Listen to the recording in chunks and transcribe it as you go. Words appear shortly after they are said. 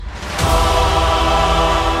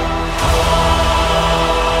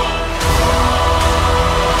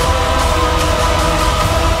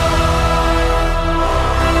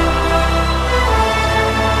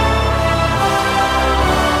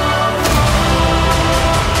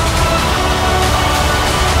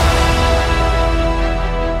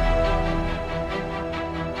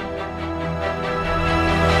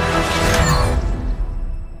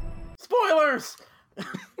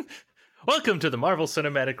Welcome to the Marvel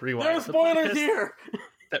Cinematic Rewind. There are spoilers here!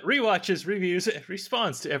 That rewatches, reviews, and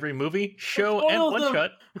responds to every movie, show, and one-shot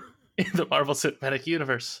in the Marvel Cinematic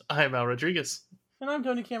Universe. I'm Al Rodriguez. And I'm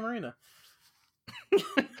Tony Camarina.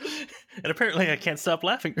 And apparently I can't stop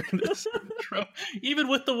laughing during this intro, even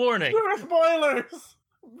with the warning. There are spoilers!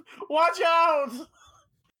 Watch out!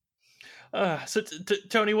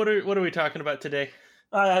 Tony, what are we talking about today?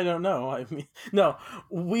 I don't know. I mean, no,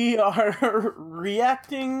 we are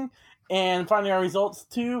reacting and finding our results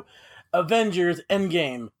to Avengers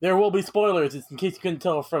Endgame. There will be spoilers, in case you couldn't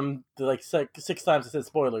tell from the six times I said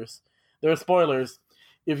spoilers. There are spoilers.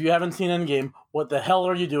 If you haven't seen Endgame, what the hell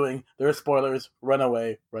are you doing? There are spoilers. Run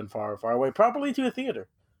away. Run far, far away. Probably to a theater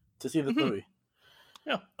to see this movie.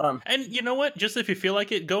 Yeah. And you know what? Just if you feel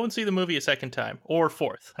like it, go and see the movie a second time. Or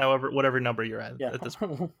fourth. Whatever number you're at this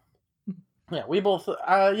point. Yeah, we both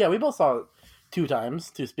saw it 2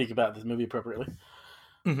 times to speak about this movie appropriately.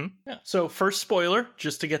 Mm-hmm. Yeah. So first spoiler,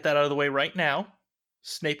 just to get that out of the way right now,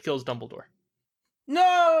 Snape kills Dumbledore.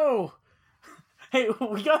 No! Hey,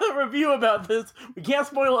 we got a review about this. We can't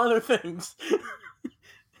spoil other things.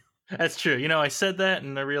 That's true. You know, I said that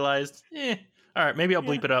and I realized, all right, maybe I'll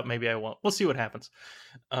bleep it up, maybe I won't. We'll see what happens.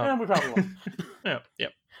 We probably won't. Yeah.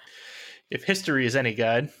 If history is any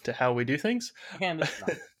guide to how we do things. And it's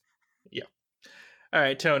not. Yeah. All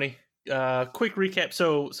right, Tony. Quick recap.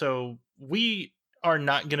 So we are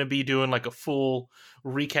not going to be doing like a full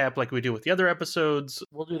recap like we do with the other episodes.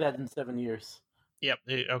 We'll do that in 7 years. Yep.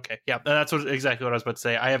 Okay. Yeah. That's exactly what I was about to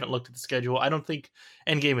say. I haven't looked at the schedule. I don't think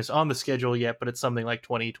Endgame is on the schedule yet, but it's something like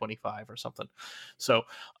 2025 or something. So,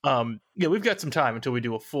 we've got some time until we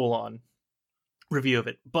do a full on review of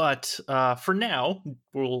it. But for now,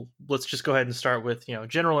 let's just go ahead and start with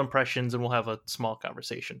general impressions, and we'll have a small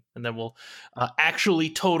conversation, and then we'll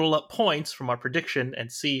actually total up points from our prediction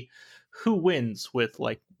and see who wins with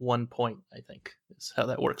like 1 point. I think is how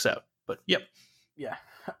that works out. But yep. Yeah.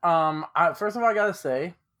 First of all, I gotta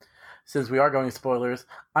say, since we are going spoilers,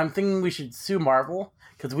 I'm thinking we should sue Marvel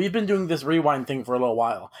because we've been doing this rewind thing for a little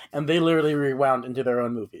while, and they literally rewound into their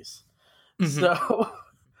own movies. Mm-hmm. So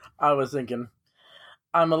I was thinking,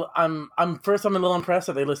 I'm a little impressed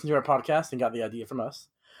that they listened to our podcast and got the idea from us,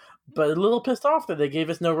 but a little pissed off that they gave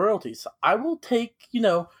us no royalties. I will take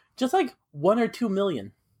just like 1 or 2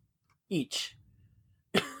 million each.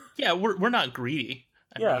 Yeah, we're not greedy.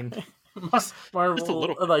 I mean, Marvel, just a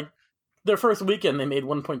little. Like their first weekend, they made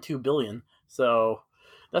 1.2 billion. So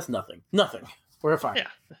that's nothing. We're fine. Yeah,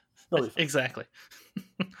 exactly.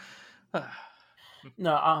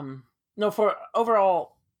 No. For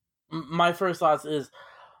overall, my first thoughts is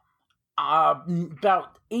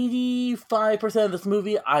about 85% of this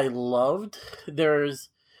movie I loved. There's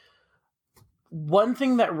one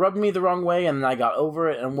thing that rubbed me the wrong way, and then I got over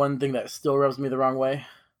it, and one thing that still rubs me the wrong way.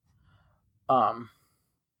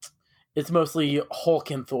 It's mostly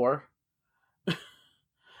Hulk and Thor.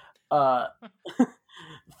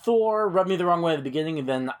 Thor rubbed me the wrong way at the beginning, and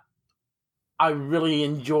then I really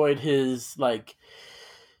enjoyed his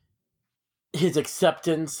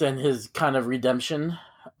acceptance and his kind of redemption.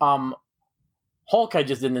 Hulk I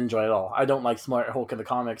just didn't enjoy at all. I don't like Smart Hulk in the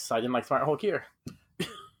comics. I didn't like Smart Hulk here.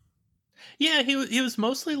 Yeah, he was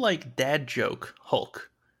mostly like dad joke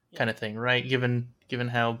Hulk kind of thing, right? Given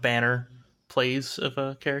how Banner plays of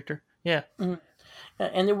a character. Yeah. Mm-hmm.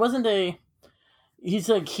 And it wasn't he's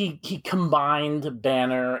like he combined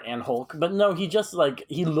Banner and Hulk, but no, he just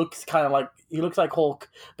he looks like Hulk,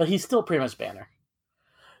 but he's still pretty much Banner.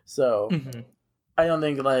 So I don't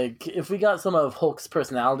think if we got some of Hulk's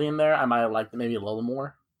personality in there, I might have liked it maybe a little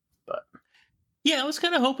more. But yeah, I was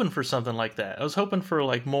kind of hoping for something like that. I was hoping for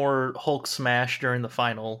more Hulk smash during the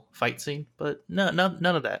final fight scene, but none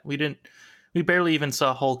of that. We barely even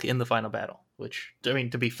saw Hulk in the final battle. Which, I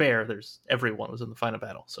mean, to be fair, everyone was in the final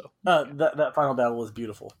battle. So that final battle was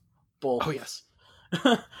beautiful. Both. Oh yes.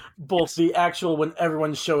 Both the actual when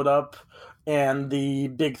everyone showed up and the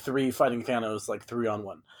big 3 fighting Thanos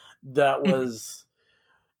 3-on-1. That was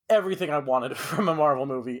everything I wanted from a Marvel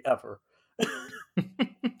movie ever.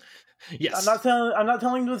 Yes. I'm not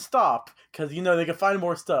telling them to stop because they can find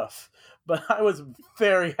more stuff, but I was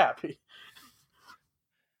very happy.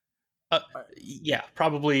 Yeah,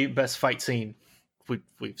 probably best fight scene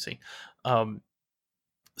we've seen.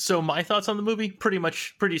 So my thoughts on the movie,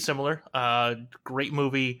 pretty similar. Great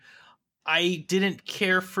movie. I didn't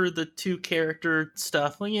care for the 2 character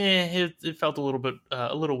stuff. It felt a little bit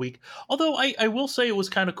a little weak. Although I will say it was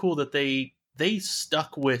kind of cool that they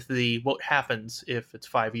stuck with what happens if it's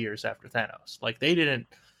 5 years after Thanos. They didn't,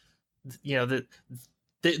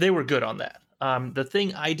 they were good on that. The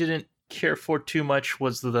thing I didn't care for too much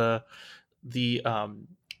was the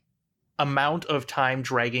amount of time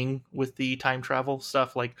dragging with the time travel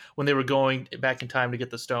stuff, like when they were going back in time to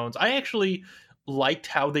get the stones. I actually liked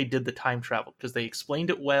how they did the time travel because they explained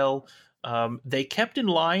it well. They kept in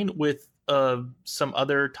line with some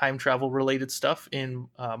other time travel related stuff in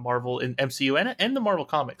Marvel, in MCU, and the Marvel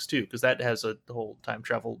comics too, because that has a whole time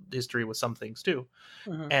travel history with some things too.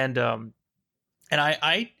 Mm-hmm. And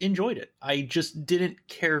I enjoyed it. I just didn't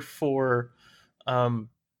care for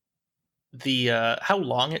the how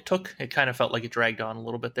long it took. It kind of felt like it dragged on a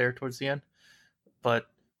little bit there towards the end, but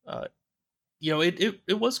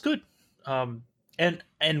it was good. And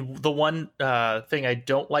the one thing I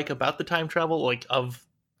don't like about the time travel, like of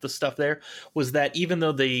the stuff there, was that even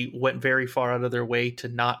though they went very far out of their way to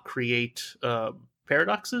not create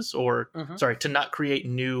paradoxes, or sorry, to not create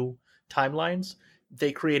new timelines,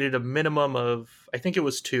 they created a minimum of, I think it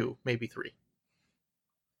was 2, maybe 3.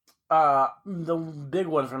 The big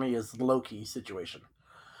one for me is Loki situation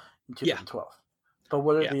in 2012. Yeah. But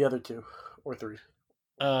what are the other 2 or 3?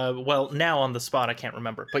 Well, now on the spot I can't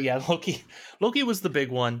remember, but yeah, Loki was the big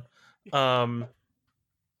one. I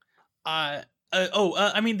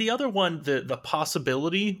mean, the other one, the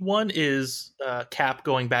possibility one, is Cap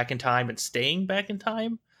going back in time and staying back in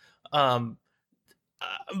time. I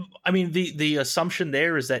mean, the assumption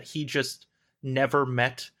there is that he just never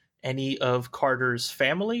met any of Carter's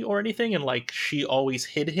family or anything, and like she always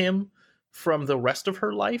hid him from the rest of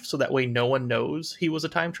her life, so that way no one knows he was a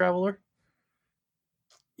time traveler.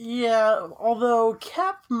 Yeah, although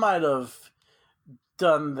Cap might have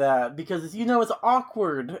done that because it's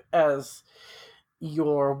awkward as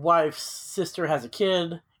your wife's sister has a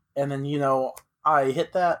kid, and then I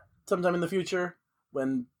hit that sometime in the future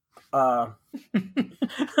when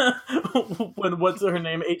when what's her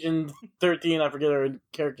name, Agent 13, I forget her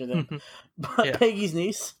character name, but Peggy's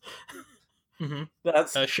niece.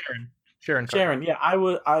 That's Sharon. Yeah,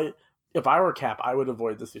 if I were Cap, I would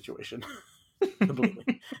avoid the situation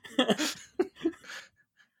completely.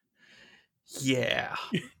 Yeah.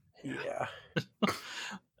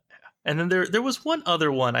 And then there was one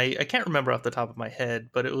other one I can't remember off the top of my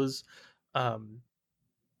head, but it was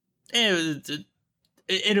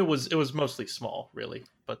it was mostly small, really.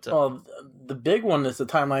 But the big one is the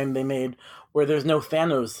timeline they made where there's no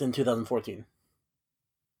Thanos in 2014.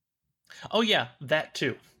 Oh yeah, that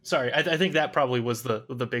too. Sorry, I think that probably was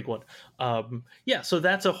the big one. Yeah, so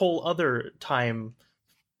that's a whole other time,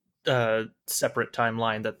 separate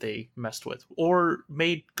timeline that they messed with or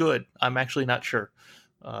made good. I'm actually not sure.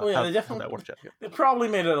 They definitely, how that worked out. They probably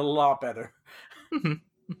made it a lot better.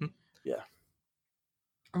 Yeah.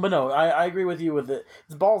 But no, I agree with you with it.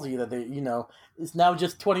 It's ballsy that they, it's now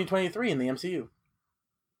just 2023 in the MCU.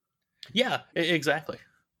 Yeah, exactly.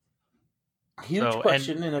 Huge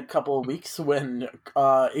question in a couple of weeks when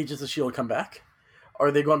Agents of S.H.I.E.L.D. come back.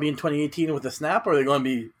 Are they going to be in 2018 with a snap, or are they going to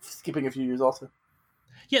be skipping a few years also?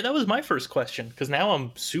 Yeah, that was my first question, because now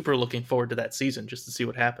I'm super looking forward to that season just to see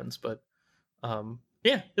what happens. But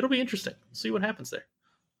yeah, it'll be interesting. See what happens there.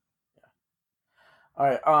 Yeah. All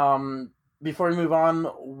right. Before we move on,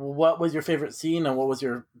 what was your favorite scene, and what was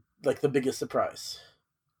your the biggest surprise?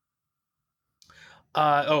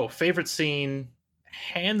 Favorite scene,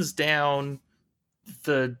 hands down,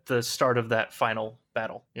 the start of that final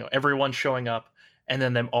battle. Everyone showing up, and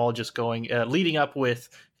then them all just going, leading up with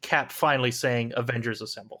Cap finally saying "Avengers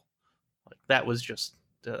Assemble." That was just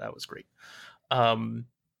that was great. What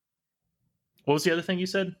was the other thing you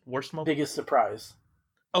said? Worst moment? Biggest surprise.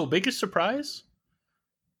 Oh, biggest surprise?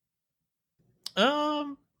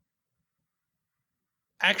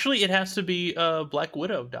 Actually, it has to be Black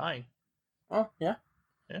Widow dying. Oh, yeah.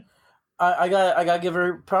 I gotta give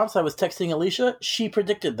her props. I was texting Alicia. She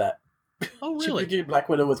predicted that. Oh, really? She predicted Black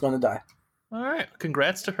Widow was going to die. All right.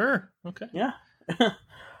 Congrats to her. Okay. Yeah.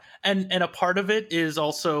 And a part of it is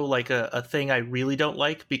also like a thing I really don't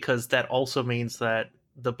like, because that also means that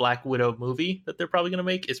the Black Widow movie that they're probably going to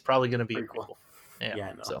make is probably going to be a prequel. Yeah,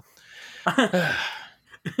 I know. So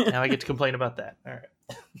now I get to complain about that. All right.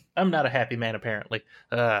 I'm not a happy man, apparently.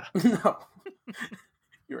 No,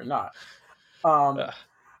 you're not.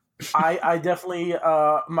 I definitely,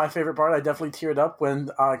 my favorite part, I definitely teared up when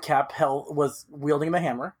Cap was wielding the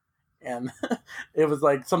hammer. And it was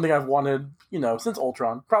like something I've wanted, since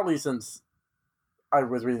Ultron, probably since I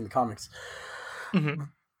was reading the comics. Mm-hmm.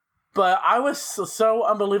 But I was so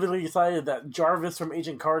unbelievably excited that Jarvis from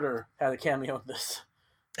Agent Carter had a cameo in this.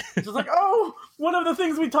 Just like, oh, one of the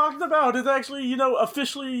things we talked about is actually,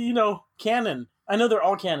 officially, canon. I know they're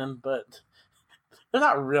all canon, but they're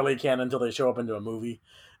not really canon until they show up into a movie.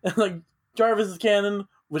 And like, Jarvis is canon,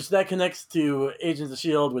 which that connects to Agents of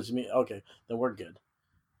S.H.I.E.L.D., which means, okay, then we're good.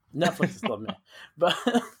 Netflix is still me. But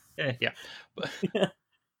Yeah, but, Yeah.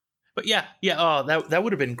 but yeah. Oh, that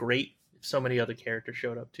would have been great if so many other characters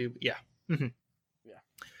showed up too. But yeah, Yeah.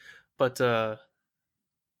 but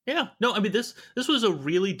yeah, no, I mean this was a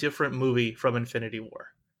really different movie from Infinity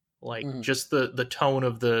War, like Mhm. just the tone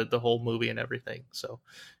of the whole movie and everything. So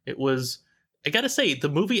it was. I gotta say, the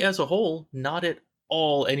movie as a whole, not at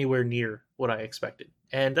all anywhere near what I expected,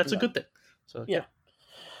 and that's a No. good thing. So Yeah.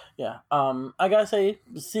 Yeah. I gotta say,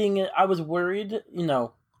 seeing it, I was worried.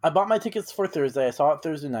 I bought my tickets for Thursday. I saw it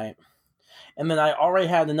Thursday night, and then I already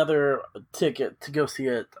had another ticket to go see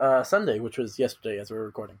it Sunday, which was yesterday as we were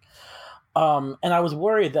recording. And I was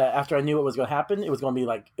worried that after I knew what was going to happen, it was going to be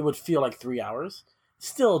like it would feel like 3 hours.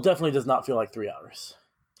 Still, definitely does not feel like 3 hours.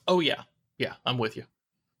 Oh yeah, I'm with you.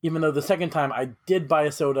 Even though the second time I did buy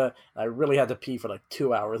a soda, and I really had to pee for like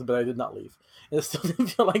 2 hours, but I did not leave. It still didn't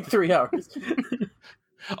feel like 3 hours.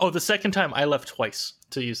 Oh, the second time I left twice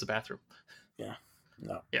to use the bathroom. Yeah,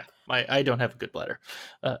 no. Yeah, I don't have a good bladder.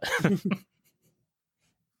 All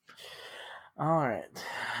right.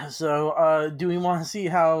 So, do we want to see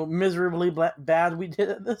how miserably bad we did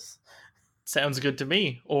at this? Sounds good to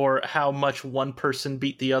me. Or how much one person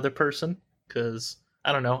beat the other person. Because,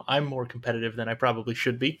 I don't know, I'm more competitive than I probably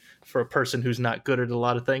should be for a person who's not good at a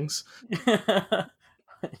lot of things.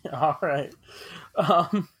 All right.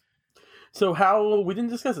 So we didn't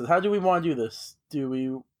discuss this. How do we want to do this? Do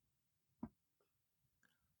we...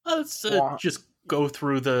 Let's just go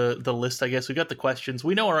through the list, I guess. We got the questions.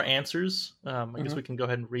 We know our answers. I guess we can go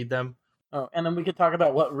ahead and read them. Oh, and then we could talk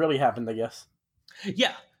about what really happened, I guess.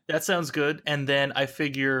 Yeah, that sounds good. And then I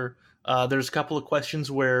figure there's a couple of questions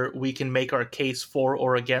where we can make our case for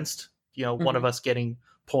or against, one of us getting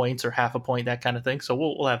points or half a point, that kind of thing. So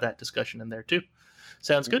we'll have that discussion in there too.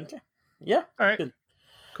 Sounds good? Okay. Yeah. All right. Good.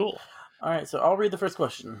 Cool. All right, so I'll read the first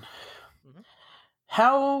question. Mm-hmm.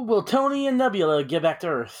 How will Tony and Nebula get back to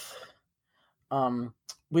Earth?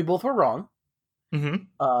 We both were wrong.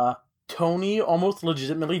 Mm-hmm. Tony almost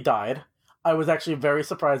legitimately died. I was actually very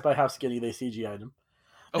surprised by how skinny they CGI'd him.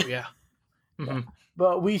 Oh, yeah. Mm-hmm. Yeah.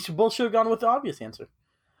 But we both should have gone with the obvious answer.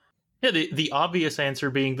 Yeah, the obvious answer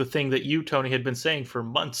being the thing that you, Tony, had been saying for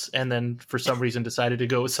months, and then for some reason decided to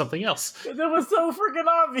go with something else. It was so freaking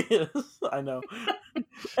obvious. I know.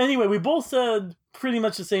 Anyway, we both said pretty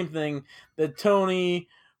much the same thing, that Tony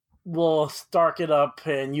will Stark it up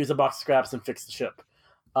and use a box of scraps and fix the ship.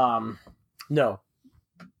 No.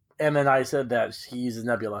 And then I said that he uses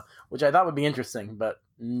Nebula, which I thought would be interesting, but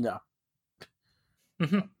no.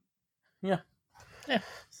 Mm-hmm. Yeah.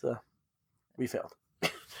 So, we failed.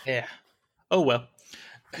 Yeah. Oh, well.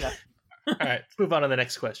 Yeah. All right, let's move on to the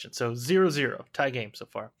next question. So, 0-0, tie game so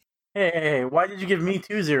far. Hey, why did you give me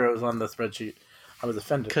 2 zeros on the spreadsheet? I was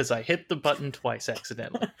offended. Because I hit the button twice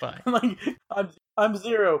accidentally. Fine. Like, I'm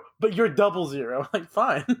 0, but you're double 0. Like,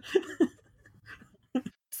 fine.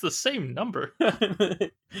 It's the same number.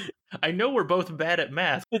 I know we're both bad at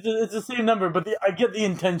math. It's the same number, but I get the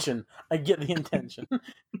intention.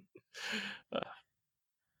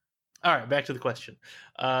 All right, back to the question.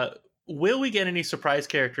 Will we get any surprise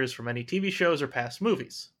characters from any TV shows or past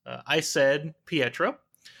movies? I said Pietro.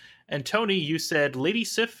 And Tony, you said Lady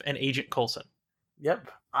Sif and Agent Coulson. Yep,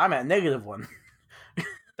 I'm at -1.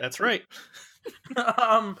 That's right.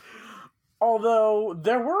 Although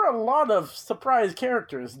there were a lot of surprise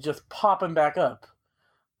characters just popping back up.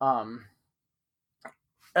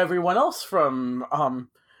 Everyone else from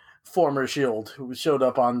former S.H.I.E.L.D. who showed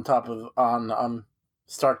up on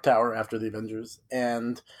Stark Tower after the Avengers,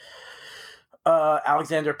 and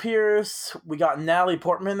Alexander Pierce. We got Natalie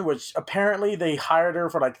Portman, which apparently they hired her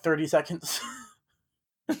for like 30 seconds.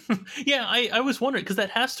 Yeah, I was wondering, because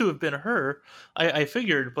that has to have been her. I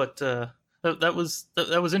figured, but that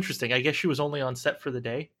was interesting. I guess she was only on set for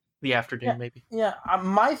the afternoon, maybe. Yeah,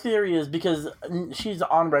 my theory is because she's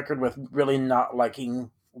on record with really not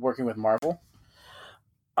liking working with Marvel.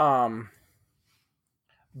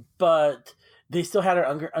 But they still had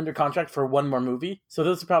her under contract for one more movie, so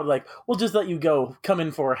those are probably like, we'll just let you go, come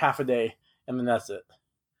in for half a day, and then that's it.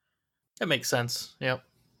 That makes sense. Yep.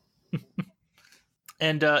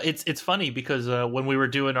 And it's funny because when we were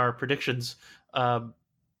doing our predictions,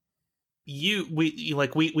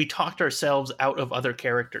 we talked ourselves out of other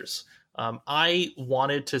characters. I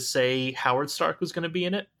wanted to say Howard Stark was going to be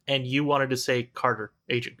in it, and you wanted to say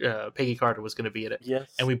Peggy Carter was going to be in it. Yes,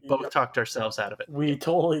 and we both talked ourselves out of it. We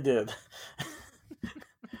totally did.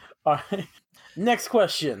 All right. Next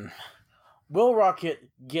question: will Rocket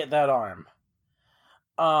get that arm?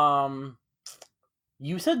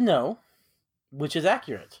 You said no, which is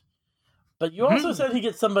accurate, but you also said he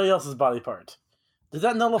gets somebody else's body part. Does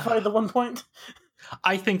that nullify the 1 point?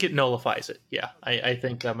 I think it nullifies it. Yeah, I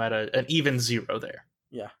think I'm at an even 0 there.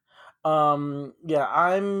 Yeah. Yeah,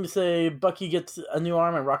 I'm say Bucky gets a new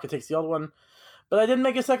arm and Rocket takes the old one, but I didn't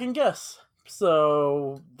make a second guess,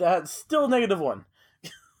 so that's still -1.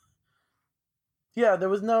 Yeah, there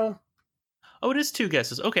was no. Oh, it is 2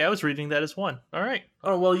 guesses. Okay, I was reading that as 1. All right.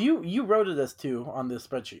 Oh well, you wrote it as 2 on this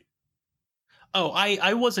spreadsheet. Oh,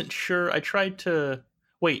 I wasn't sure. I tried to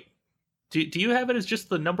wait. Do you have it as just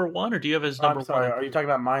the number 1, or do you have it as number I'm sorry. 1? Are you talking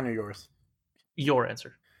about mine or yours? Your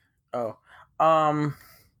answer. Oh,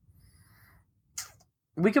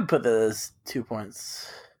 we could put that as 2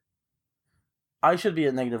 points. I should be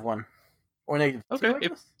at -1 or -2. Okay.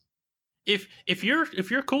 If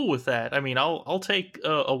you're cool with that, I mean, I'll take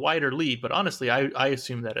a wider lead. But honestly, I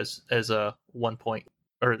assume that as a 1 point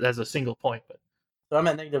or as a single point. But So I'm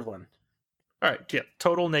at -1. all right, yeah,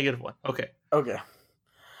 total -1. Okay. Okay.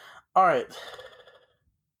 All right.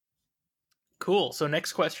 Cool. So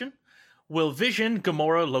next question: will Vision,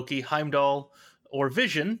 Gamora, Loki, Heimdall, or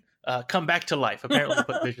Vision come back to life? Apparently, they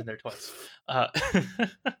put Vision there twice. I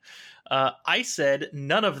said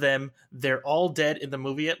none of them. They're all dead in the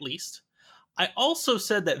movie, at least. I also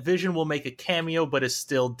said that Vision will make a cameo, but is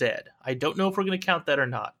still dead. I don't know if we're going to count that or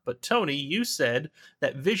not. But Tony, you said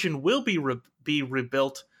that Vision will be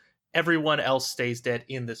rebuilt. Everyone else stays dead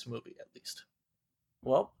in this movie, at least.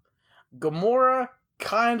 Well, Gamora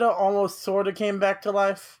kind of almost sort of came back to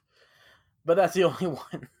life, but that's the only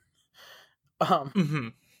one.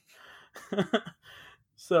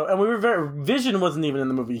 So, and we were Vision wasn't even in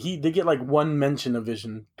the movie. They get like 1 mention of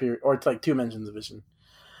Vision, period, or it's like 2 mentions of Vision,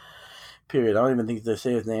 period. I don't even think they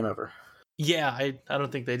say his name ever. Yeah, I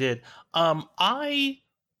don't think they did. I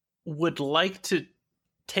would like to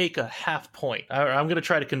take a half point. I'm going to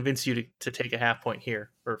try to convince you to take a half point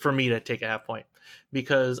here, or for me to take a half point,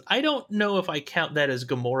 because I don't know if I count that as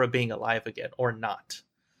Gamora being alive again or not.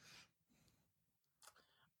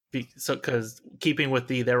 Because keeping with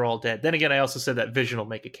they're all dead. Then again, I also said that Vision will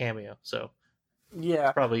make a cameo, so yeah,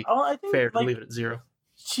 it's probably I think, fair to leave it at 0.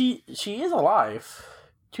 She is alive.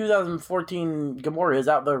 2014 Gamora is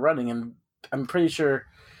out there running, and I'm pretty sure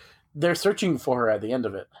they're searching for her at the end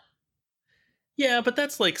of it. Yeah, but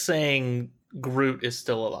that's like saying Groot is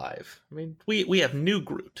still alive. I mean, we have new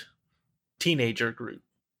Groot, teenager Groot.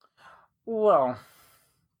 Well,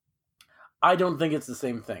 I don't think it's the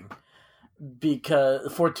same thing,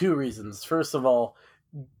 because for 2 reasons. First of all,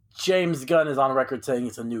 James Gunn is on record saying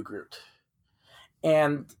it's a new Groot,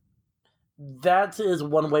 and that is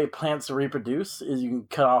one way plants reproduce, is you can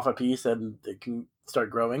cut off a piece and it can start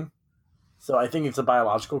growing. So I think it's a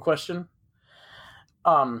biological question.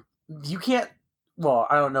 You can't, well,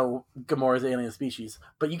 I don't know Gamora's alien species,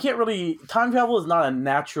 but you can't really, time travel is not a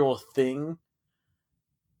natural thing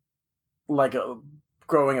like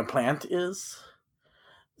growing a plant is.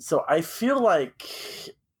 So I feel like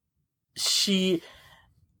she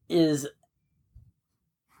is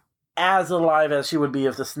as alive as she would be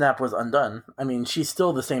if the snap was undone. I mean, she's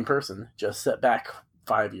still the same person, just set back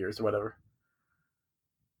 5 years or whatever.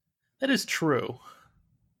 That is true.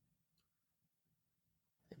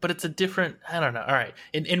 But it's a different, I don't know. All right.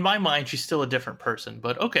 In my mind, she's still a different person,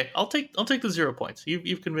 but okay, I'll take the 0 points.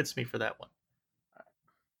 You've convinced me for that one.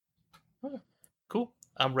 Right. Cool.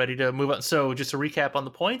 I'm ready to move on. So just to recap on the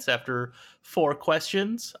points, after 4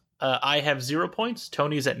 questions, I have 0 points.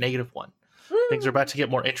 Tony's at -1. Things are about to get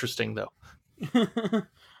more interesting, though.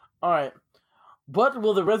 All right. What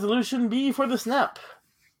will the resolution be for the snap?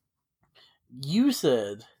 You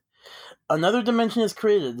said, another dimension is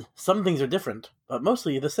created. Some things are different, but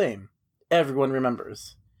mostly the same. Everyone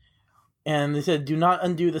remembers. And they said, do not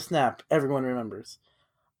undo the snap. Everyone remembers.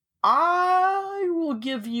 I will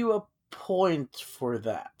give you a point for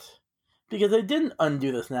that, because they didn't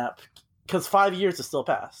undo the snap, because 5 years is still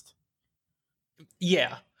passed.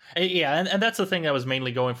 Yeah, and that's the thing I was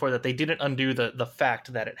mainly going for, that they didn't undo the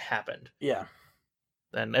fact that it happened. Yeah.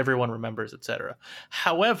 And everyone remembers, etc.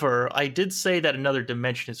 However, I did say that another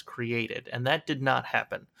dimension is created, and that did not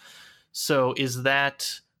happen. So is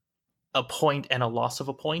that a point and a loss of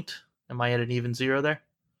a point? Am I at an even 0 there?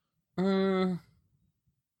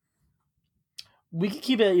 We could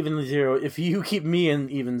keep it at even 0 if you keep me in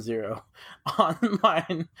even 0 on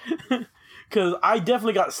mine. Because I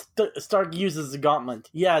definitely got Stark uses the gauntlet.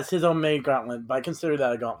 Yeah, it's his own made gauntlet, but I consider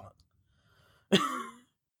that a gauntlet.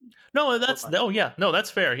 No,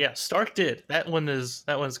 that's fair. Yeah, Stark did. That one's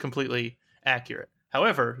completely accurate.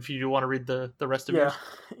 However, if you want to read the rest of yours.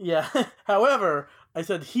 Yeah. However, I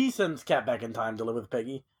said he sends Cap back in time to live with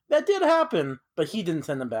Peggy. That did happen, but he didn't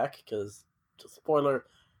send him back because, big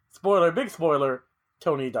spoiler,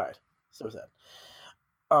 Tony died. So sad.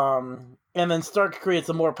 And then Stark creates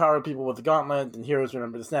a more powerful people with the gauntlet, and heroes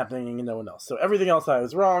remember the snap thing, and no one else. So everything else I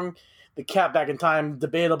was wrong. The Cap back in time,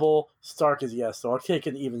 debatable. Stark is yes, so I'll take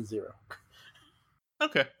an even 0.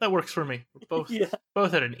 Okay, that works for me. We're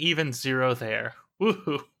both at an even 0 there.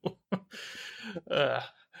 Woohoo! All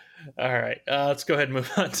right, let's go ahead and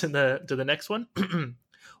move on to the next one.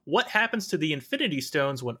 What happens to the Infinity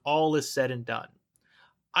Stones when all is said and done?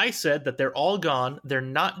 I said that they're all gone. They're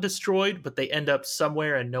not destroyed, but they end up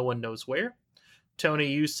somewhere and no one knows where. Tony,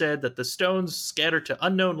 you said that the stones scatter to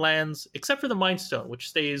unknown lands, except for the Mind Stone, which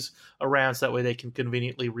stays around so that way they can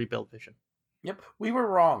conveniently rebuild Vision. Yep, we were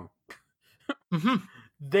wrong. Mm-hmm.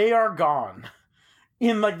 They are gone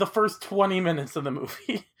in like the first 20 minutes of the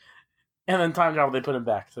movie. And then time travel, they put them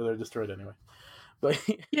back, so they're destroyed anyway. But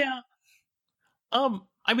yeah.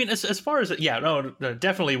 I mean, as far as no,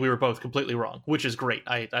 definitely we were both completely wrong, which is great.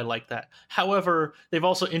 I like that. However, they've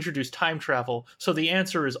also introduced time travel, so the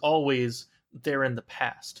answer is always they're in the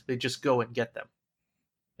past. They just go and get them.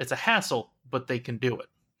 It's a hassle, but they can do it.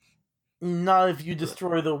 Not if you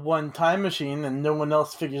destroy the one time machine and no one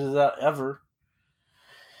else figures it out ever.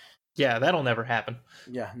 Yeah, that'll never happen.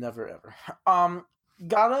 Yeah, never ever.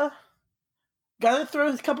 Gotta throw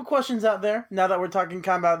a couple questions out there now that we're talking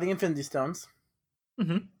kind of about the Infinity Stones.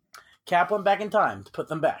 Mm-hmm. Cap went back in time to put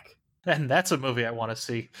them back. And that's a movie I want to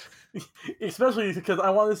see. Especially because I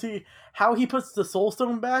want to see how he puts the Soul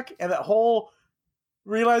Stone back and that whole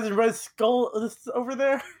realizing Red Skull is over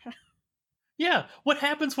there. Yeah, what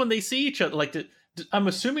happens when they see each other? Like, I'm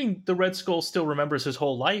assuming the Red Skull still remembers his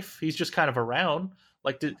whole life. He's just kind of around.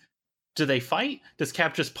 Like, do they fight? Does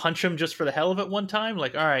Cap just punch him just for the hell of it one time?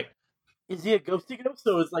 Like, all right. Is he a ghosty ghost?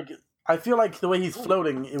 So it's like, I feel like the way he's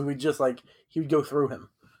floating, it would just like, he would go through him.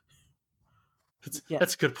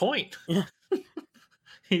 That's a good point. Yeah.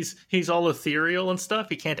 He's all ethereal and stuff.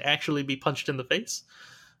 He can't actually be punched in the face.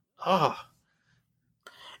 Oh.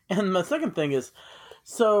 And my second thing is,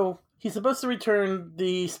 so he's supposed to return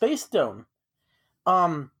the Space Stone.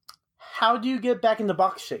 How do you get back into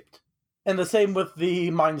box shaped? And the same with the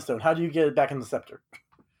Mind Stone. How do you get it back in the scepter?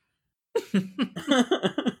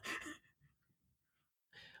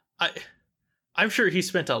 I'm sure he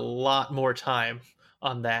spent a lot more time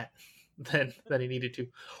on that than he needed to.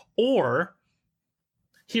 Or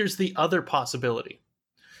here's the other possibility.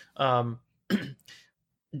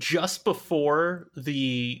 Just before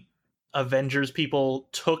the Avengers people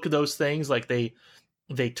took those things, like they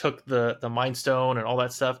took the Mind Stone and all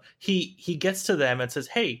that stuff, he gets to them and says,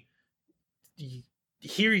 "Hey,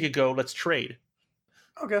 here you go, let's trade."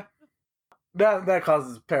 Okay. That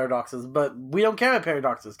causes paradoxes, but we don't care about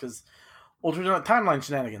paradoxes because alternate timeline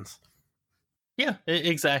shenanigans. Yeah,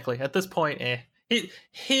 exactly. At this point,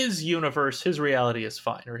 his universe, his reality is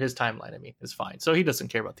fine, or his timeline, I mean, is fine. So he doesn't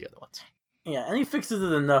care about the other ones. Yeah, and he fixes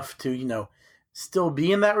it enough to, still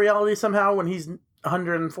be in that reality somehow when he's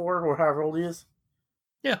 104 or however old he is.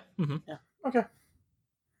 Yeah. Mm-hmm. Yeah. Okay.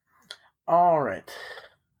 All right.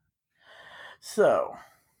 So,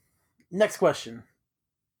 next question.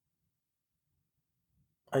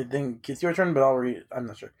 I think it's your turn, but I'll read. I'm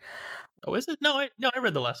not sure. Oh, is it? No, I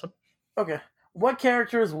read the last one. Okay. What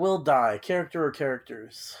characters will die? Character or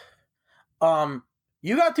characters?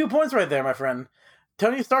 You got 2 points right there, my friend.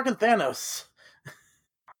 Tony Stark and Thanos.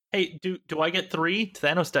 Hey, do I get 3?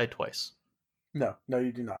 Thanos died twice. No,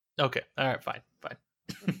 you do not. Okay. All right. Fine.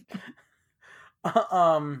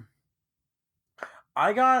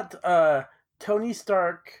 I got Tony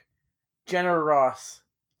Stark, Jenna Ross,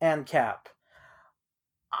 and Cap.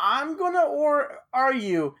 I'm gonna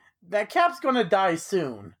argue that Cap's gonna die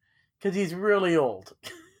soon because he's really old.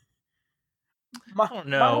 Oh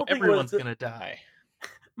no, everyone's gonna die.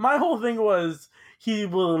 My whole thing was he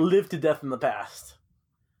will live to death in the past,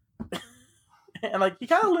 and he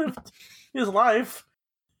kind of lived his life.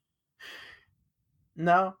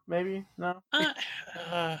 No, maybe no.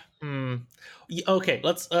 Okay,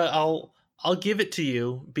 let's. I'll give it to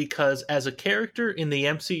you because as a character in the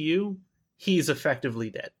MCU, he's effectively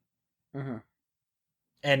dead,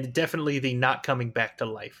 and definitely the not coming back to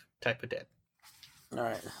life type of dead. All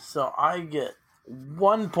right, so I get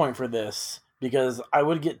 1 point for this because I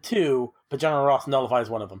would get 2, but General Ross nullifies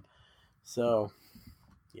one of them. So,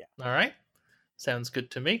 yeah. All right, sounds good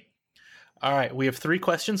to me. All right, we have 3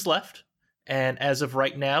 questions left. And as of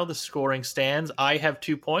right now, the scoring stands. I have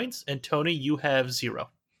 2 points, and Tony, you have 0.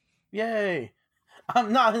 Yay!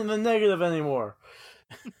 I'm not in the negative anymore.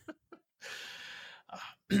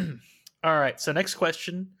 All right, so next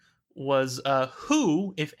question was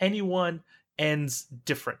who, if anyone, ends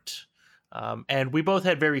different? And we both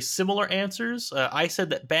had very similar answers. I said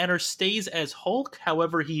that Banner stays as Hulk,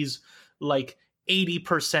 however, he's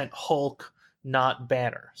 80% Hulk, not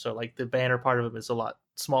Banner. So like the Banner part of him is a lot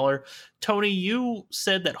smaller. Tony, you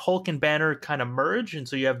said that Hulk and Banner kind of merge, and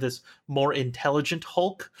so you have this more intelligent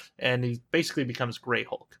Hulk, and he basically becomes Gray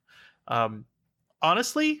Hulk.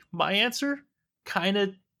 Honestly, my answer kind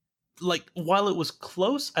of like, while it was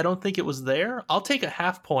close, I don't think it was there. I'll take a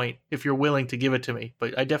half point if you're willing to give it to me,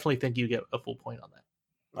 but I definitely think you get a full point on that.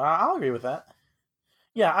 I'll agree with that.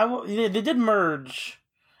 Yeah, they did merge,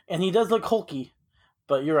 and he does look hulky,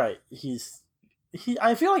 but you're right.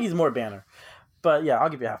 I feel like he's more Banner, but yeah, I'll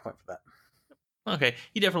give you a half point for that. Okay,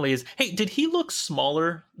 he definitely is. Hey, did he look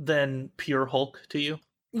smaller than pure Hulk to you?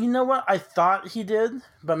 You know what? I thought he did,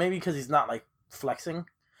 but maybe because he's not like flexing.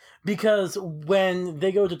 Because when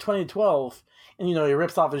they go to 2012, and he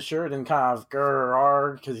rips off his shirt and kind of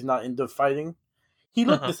because he's not into fighting, he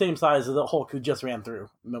looked the same size as the Hulk who just ran through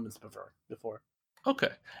moments before. Okay,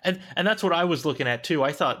 and that's what I was looking at too.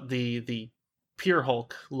 I thought the pure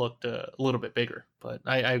Hulk looked a little bit bigger, but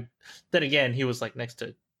I then again he was like next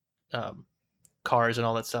to cars and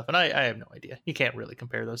all that stuff, and I have no idea. You can't really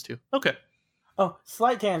compare those two. Okay. Oh,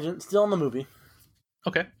 slight tangent. Still in the movie.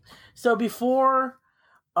 Okay. So before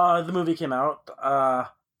the movie came out,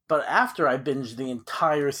 but after I binged the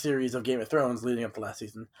entire series of Game of Thrones leading up to last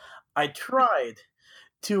season, I tried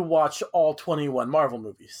to watch all 21 Marvel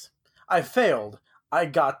movies. I failed. I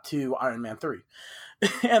got to Iron Man 3.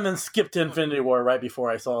 And then skipped to Infinity War right before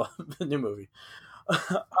I saw the new movie.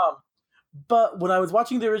 But when I was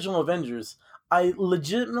watching the original Avengers, I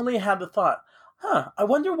legitimately had the thought, I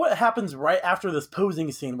wonder what happens right after this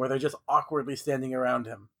posing scene where they're just awkwardly standing around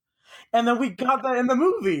him. And then we got that in the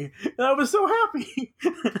movie, and I was so happy.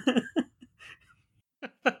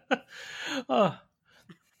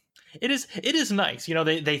 It is nice,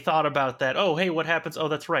 they thought about that. Oh, hey, what happens? Oh,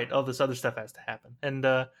 that's right. Oh, this other stuff has to happen, and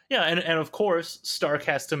and of course Stark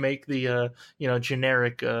has to make the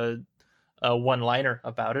generic one-liner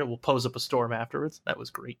about it. We'll pose up a storm afterwards. That was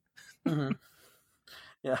great. Mm-hmm.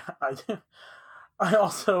 Yeah, I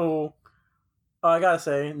also I gotta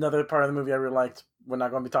say another part of the movie I really liked. We're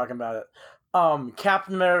not going to be talking about it.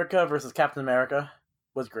 Captain America versus Captain America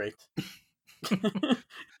was great.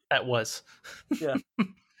 That was. Yeah.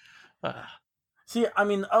 See, I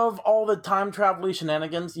mean, of all the time travel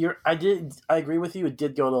shenanigans, I agree with you. It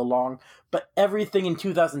did go a little long, but everything in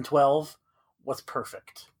 2012 was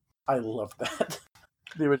perfect. I loved that.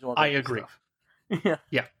 The original. I agree. Yeah.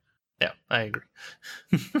 Yeah, I agree.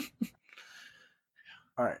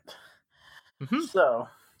 All right. Mm-hmm. So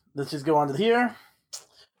let's just go on to here.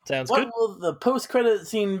 Sounds good. What will the post-credit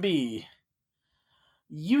scene be?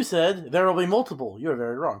 You said there will be multiple. You're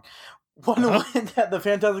very wrong. When that the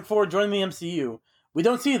Fantastic Four join the MCU, we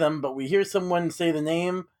don't see them, but we hear someone say the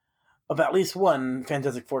name of at least one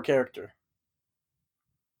Fantastic Four character.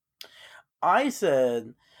 I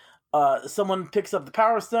said someone picks up the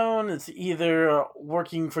Power Stone. It's either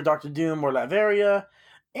working for Doctor Doom or Latveria,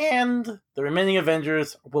 and the remaining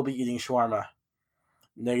Avengers will be eating shawarma.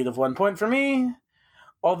 -1 point for me.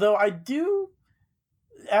 Although I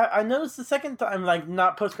noticed the second time, like,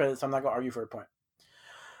 not post-credits, so I'm not going to argue for a point.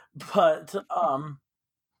 But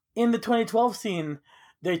in the 2012 scene,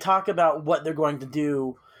 they talk about what they're going to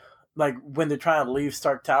do, like, when they're trying to leave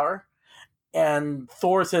Stark Tower. And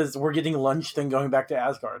Thor says, we're getting lunch, then going back to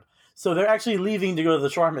Asgard. So they're actually leaving to go to the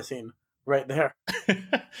shawarma scene right there.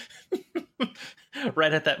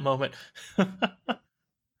 Right at that moment.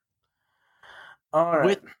 All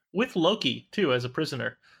right. With Loki, too, as a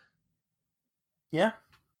prisoner. Yeah.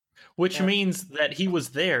 Which means that he was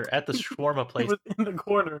there at the shawarma place. He was in the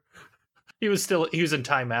corner. He was in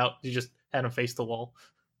timeout. You just had him face the wall.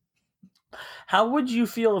 How would you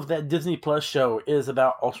feel if that Disney Plus show is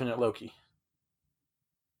about alternate Loki?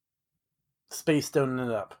 Space stoning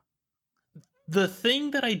it up. The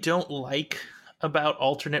thing that I don't like about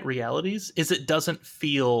alternate realities is it doesn't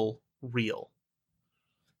feel real.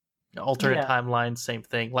 Alternate timelines, same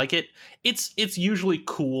thing. Like it's usually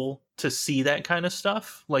cool to see that kind of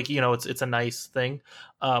stuff. Like, it's a nice thing.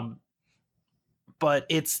 But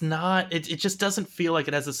it's not, it just doesn't feel like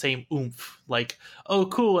it has the same oomph. Like, oh,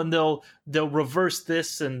 cool, and they'll reverse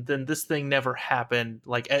this, and then this thing never happened.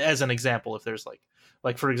 Like, as an example, if there's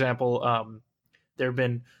like for example, there have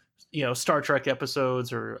been Star Trek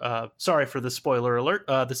episodes, or sorry for the spoiler alert,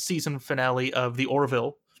 the season finale of the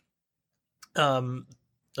Orville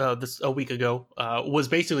this a week ago was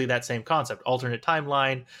basically that same concept, alternate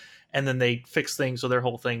timeline, and then they fixed things so their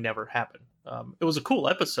whole thing never happened. It was a cool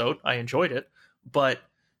episode. I enjoyed it, but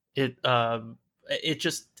it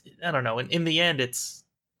just, I don't know. And in the end, it's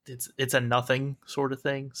a nothing sort of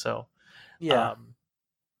thing. So yeah.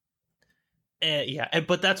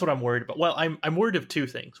 but that's what I'm worried about. Well, I'm worried of two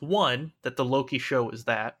things. One, that the Loki show is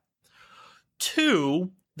that.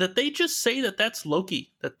 Two, that they just say that that's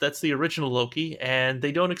Loki, that's the original Loki, and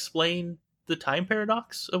they don't explain the time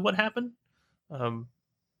paradox of what happened. I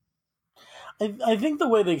think the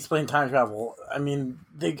way they explain time travel, I mean,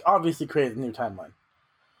 they obviously created a new timeline.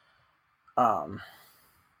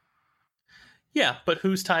 Yeah, but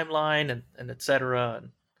whose timeline and etc.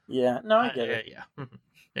 And yeah, no, I get it.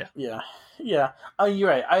 Yeah. Yeah. You're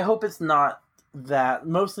right. I hope it's not that.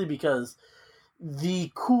 Mostly because the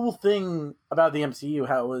cool thing about the MCU,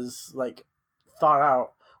 how it was like thought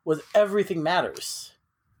out, was everything matters.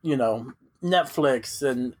 You know, Netflix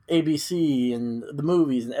and ABC and the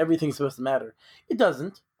movies and everything's supposed to matter. It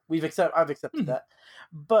doesn't. I've accepted that,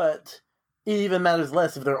 but it even matters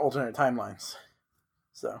less if there are alternate timelines.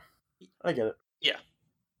 So I get it.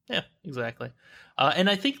 Yeah, exactly. And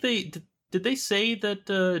I think did they say that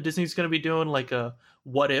Disney's going to be doing like a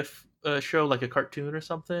what if show, like a cartoon or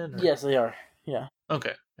something? Or? Yes, they are. Yeah.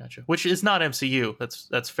 Okay, gotcha. Which is not MCU.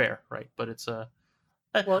 That's fair, right? But it's Well,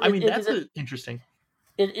 I mean, that's interesting.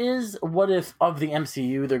 It is what if of the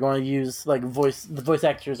MCU they're going to use like the voice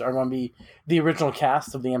actors are going to be the original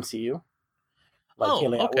cast of the MCU. Like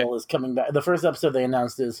Haley Atwell is coming back. The first episode they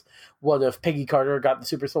announced is what if Peggy Carter got the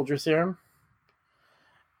super soldier serum,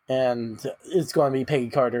 and it's going to be Peggy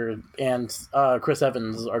Carter and Chris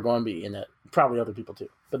Evans are going to be in it. Probably other people too,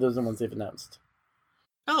 but those are the ones they've announced.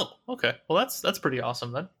 Oh, okay. Well, that's pretty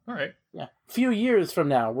awesome then. All right. Yeah. A few years from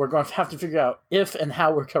now, we're going to have to figure out if and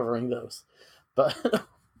how we're covering those. But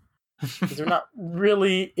because they're not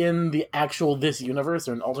really in the actual this universe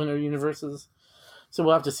or in alternate universes. So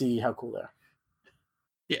we'll have to see how cool they are.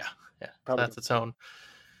 Yeah. Probably. That's its own.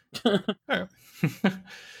 All right.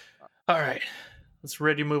 All right. Let's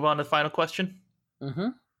ready to move on to the final question. Mm-hmm.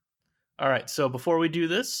 All right. So before we do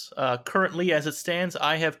this, currently as it stands,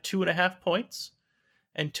 I have 2.5 points.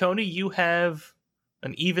 And Tony, you have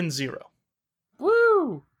an even 0.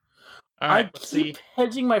 Woo! All right, I keep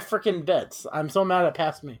hedging my freaking bets. I'm so mad it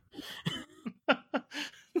passed me.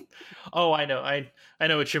 Oh, I know. I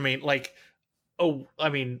know what you mean. Like, I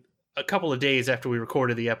mean, a couple of days after we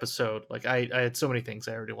recorded the episode, like I had so many things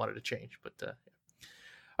I already wanted to change. But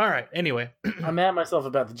all right. Anyway, I'm mad at myself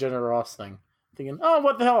about the Jenna Ross thing. Thinking, oh,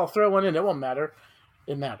 what the hell? I'll throw one in. It won't matter.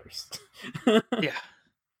 It matters. Yeah,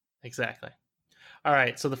 exactly. All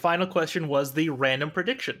right, so the final question was the random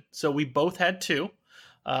prediction. So we both had 2.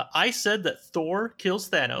 I said that Thor kills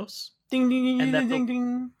Thanos. Ding, ding, ding, ding, ding,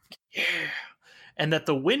 ding. Yeah. And that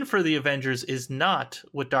the win for the Avengers is not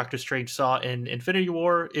what Doctor Strange saw in Infinity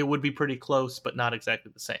War. It would be pretty close, but not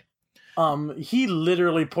exactly the same. He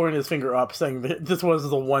literally pointed his finger up, saying that this was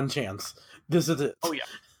the one chance. This is it. Oh,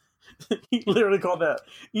 yeah. He literally called that.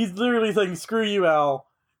 He's literally saying, screw you, Al.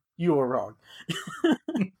 You were wrong.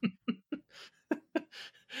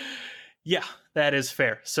 Yeah, that is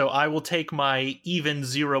fair. So I will take my even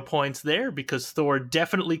 0 points there because Thor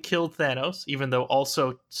definitely killed Thanos, even though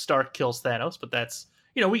also Stark kills Thanos. But that's,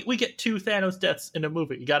 we get 2 Thanos deaths in a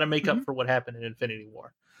movie. You got to make up for what happened in Infinity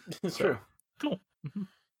War. It's true. Cool. Mm-hmm.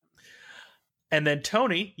 And then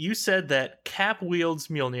Tony, you said that Cap wields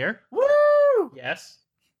Mjolnir. Woo! Yes.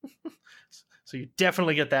 So you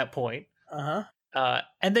definitely get that point. Uh-huh.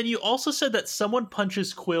 And then you also said that someone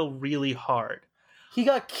punches Quill really hard. He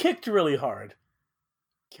got kicked really hard.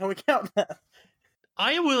 Can we count that?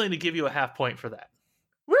 I am willing to give you a half point for that.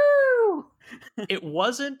 Woo! It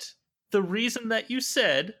wasn't the reason that you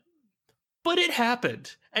said, but it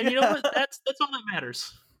happened. And you know what? That's all that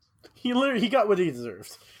matters. He got what he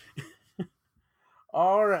deserved.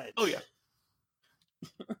 All right. Oh, yeah.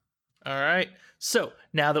 All right. So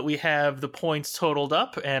now that we have the points totaled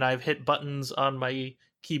up and I've hit buttons on my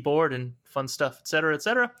keyboard and fun stuff,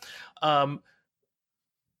 etc.,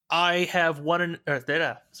 I have I have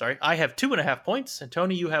 2.5 points, and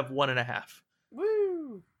Tony, you have 1.5.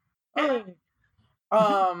 Woo!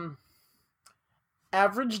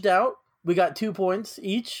 Averaged out, we got 2 points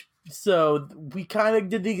each, so we kind of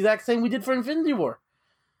did the exact same we did for Infinity War.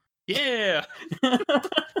 Yeah.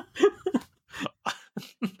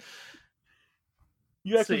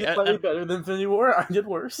 You actually did slightly better than Infinity War. I did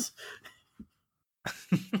worse.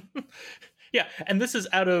 Yeah, and this is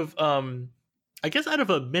out of I guess out of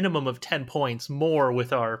a minimum of 10 points more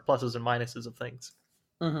with our pluses and minuses of things.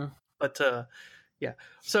 Mm-hmm. But yeah,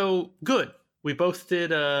 so good. We both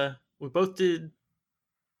did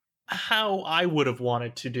how I would have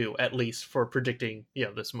wanted to do, at least for predicting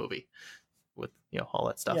this movie with all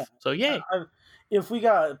that stuff. Yeah. So yay. If we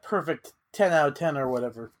got a perfect 10 out of 10 or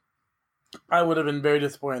whatever, I would have been very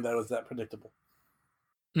disappointed that it was that predictable.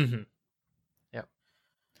 Mm-hmm. Yeah.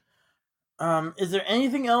 Is there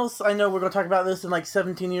anything else? I know we're going to talk about this in like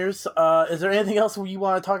 17 years. Is there anything else you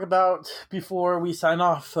want to talk about before we sign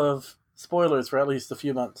off of spoilers for at least a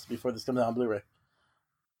few months before this comes out on Blu-ray?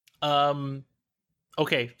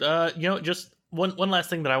 Okay. Just one last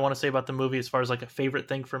thing that I want to say about the movie as far as like a favorite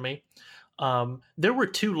thing for me. There were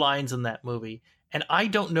two lines in that movie, and I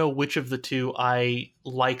don't know which of the two I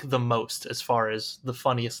like the most as far as the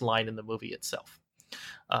funniest line in the movie itself.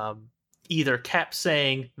 Either Cap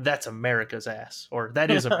saying, "That's America's ass," or "That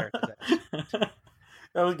is America's ass."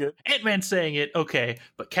 That was good. Ant-Man saying it, okay,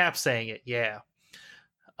 but Cap saying it, yeah.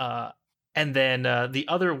 And then the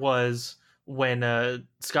other was when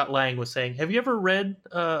Scott Lang was saying, "Have you ever read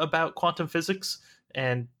about quantum physics?"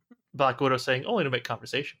 And Black Widow saying, "Only to make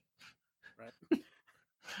conversation." Right.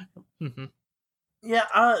 Mm-hmm. Yeah.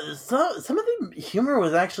 So some of the humor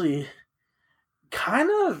was actually kind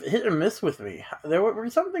of hit or miss with me. There were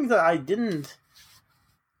some things that I didn't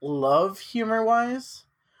love humor-wise.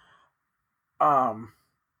 I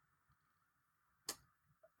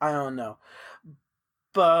don't know,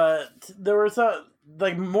 but there were some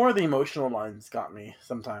like more of the emotional lines got me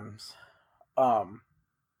sometimes.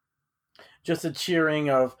 Just the cheering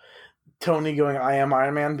of Tony going, "I am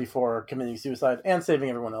Iron Man" before committing suicide and saving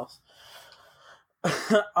everyone else.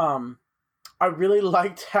 I really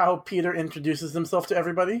liked how Peter introduces himself to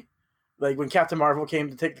everybody. Like when Captain Marvel came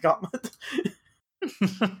to take the gauntlet.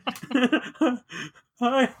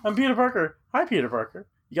 "Hi, I'm Peter Parker. Hi, Peter Parker.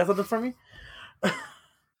 You got something for me?" I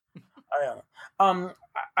don't know.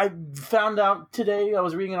 I found out today, I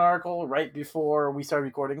was reading an article right before we started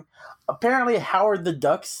recording. Apparently, Howard the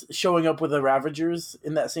Duck's showing up with the Ravagers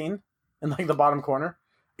in that scene, in like the bottom corner.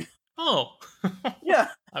 Oh. Yeah.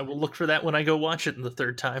 I will look for that when I go watch it in the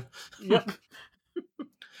third time. Yep.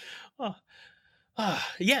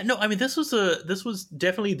 Yeah, no, I mean this was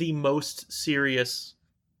definitely the most serious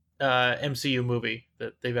MCU movie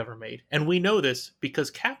that they've ever made. And we know this because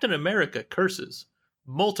Captain America curses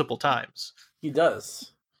multiple times. He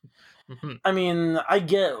does. Mm-hmm. I mean,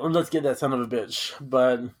 let's get that son of a bitch,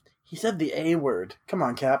 but he said the A word. Come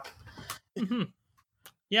on, Cap. Mm-hmm.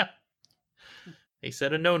 Yeah. He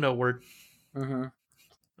said a no word. Mm-hmm.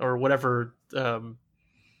 Or whatever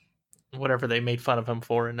they made fun of him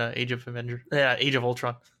for in Age of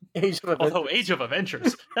Ultron. Age of Avengers. Although Age of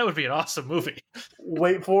Avengers, that would be an awesome movie.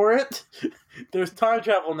 Wait for it. There's time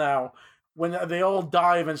travel now. When they all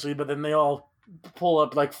die eventually, but then they all pull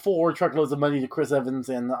up like 4 truckloads of money to Chris Evans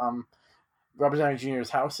and Robert Downey Jr.'s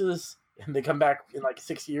houses, and they come back in like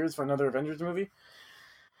 6 years for another Avengers movie.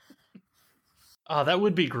 Oh, that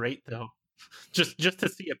would be great though. Just to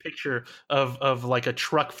see a picture of like a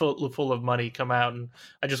truck full of money come out, and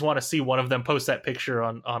I just want to see one of them post that picture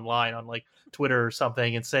online on like Twitter or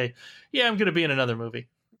something and say, "Yeah, I'm going to be in another movie."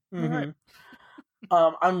 Mm-hmm.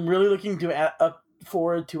 Right. I'm really looking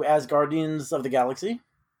forward to Asgardians of the Galaxy.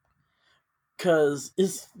 Because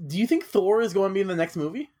do you think Thor is going to be in the next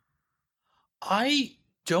movie? I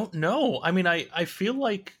don't know. I mean, I feel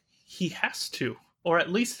like he has to, or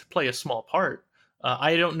at least play a small part.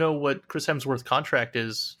 I don't know what Chris Hemsworth's contract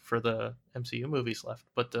is for the MCU movies left,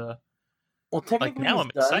 but well, technically like now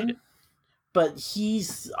I'm excited. But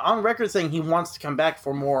he's on record saying he wants to come back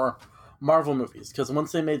for more Marvel movies because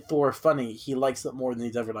once they made Thor funny, he likes it more than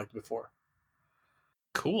he's ever liked before.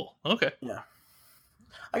 Cool. Okay. Yeah.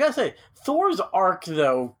 I gotta say, Thor's arc,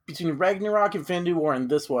 though, between Ragnarok, Infinity War, and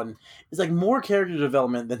this one, is like more character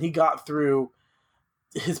development than he got through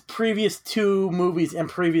his previous 2 movies and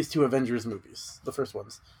previous 2 Avengers movies, the first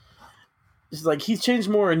ones. It's like he's changed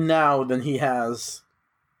more now than he has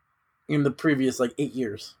in the previous like 8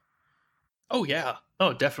 years. Oh yeah.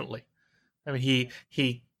 Oh, definitely. I mean,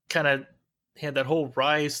 he kind of had that whole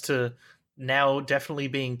rise to now definitely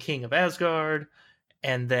being king of Asgard,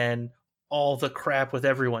 and then all the crap with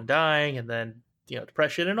everyone dying, and then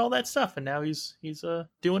depression and all that stuff, and now he's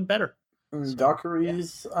doing better. So,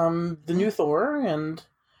 Valkyrie's the new Thor, and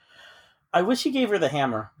I wish he gave her the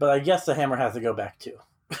hammer, but I guess the hammer has to go back too.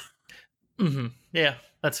 Mm-hmm. Yeah,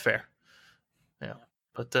 that's fair. Yeah,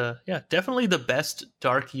 but yeah, definitely the best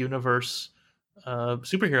Dark Universe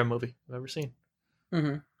superhero movie I've ever seen.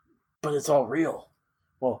 Mm-hmm. But it's all real.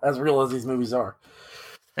 Well, as real as these movies are.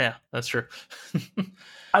 Yeah, that's true.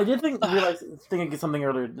 I did think of something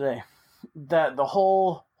earlier today, that the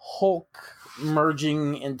whole Hulk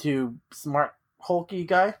merging into Smart Hulky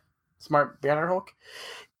guy, Smart Banner Hulk,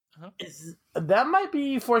 that might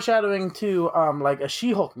be foreshadowing to like a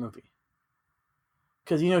She-Hulk movie,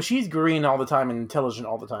 because she's green all the time and intelligent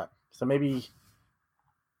all the time, so maybe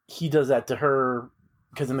he does that to her,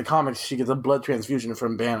 because in the comics she gets a blood transfusion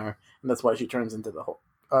from Banner, and that's why she turns into the Hulk,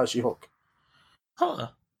 She-Hulk. Huh.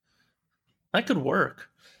 That could work.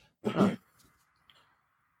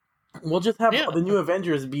 We'll just have Yeah. the new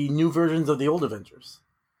Avengers be new versions of the old Avengers,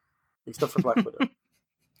 except for Black Widow.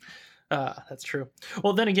 That's true.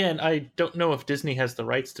 Well, then again, I don't know if Disney has the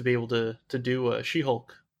rights to be able to do a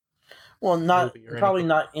She-Hulk. Well, not movie or probably anything.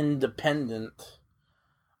 not independent,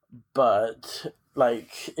 but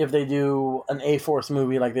like if they do an A-Force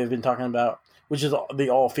movie like they've been talking about, which is the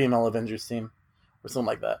all-female Avengers team, or something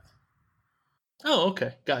like that. Oh,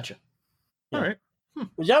 okay, gotcha. Yeah. All right.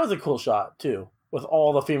 Which that was a cool shot too, with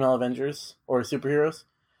all the female Avengers or superheroes.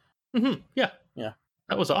 Yeah. Yeah.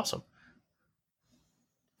 That was awesome.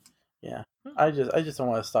 Yeah. I just don't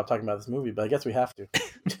want to stop talking about this movie, but I guess we have to.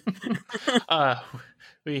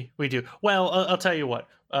 We do. Well, I'll tell you what.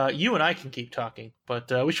 You and I can keep talking,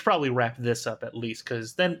 but we should probably wrap this up at least,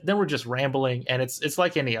 because then we're just rambling, and it's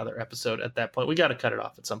like any other episode at that point. We got to cut it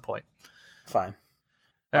off at some point. Fine.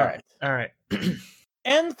 All right.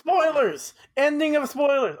 And spoilers. Ending of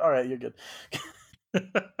spoilers. All right, you're good.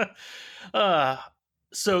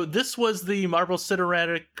 So this was the Marvel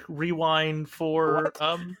Cinematic Rewind for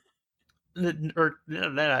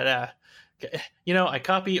I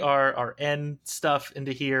copy our end stuff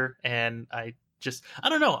into here, and I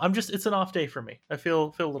don't know. It's an off day for me. I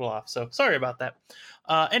feel a little off, so sorry about that.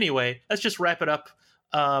 Anyway, let's just wrap it up.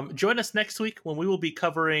 Join us next week when we will be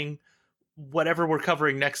covering whatever we're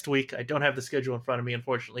covering next week. I don't have the schedule in front of me,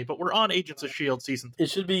 unfortunately, but we're on Agents of S.H.I.E.L.D. season 3. It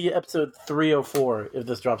should be episode 304 if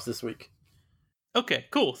this drops this week. Okay,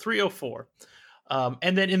 cool. 304.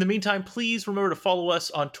 And then in the meantime, please remember to follow us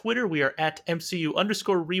on Twitter. We are at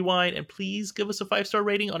MCU_Rewind, and please give us a 5-star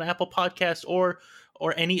rating on Apple Podcasts or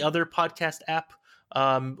any other podcast app,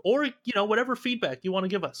 or whatever feedback you want to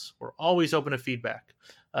give us. We're always open to feedback.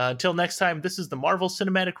 Until next time, this is the Marvel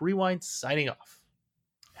Cinematic Rewind signing off.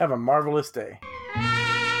 Have a marvelous day.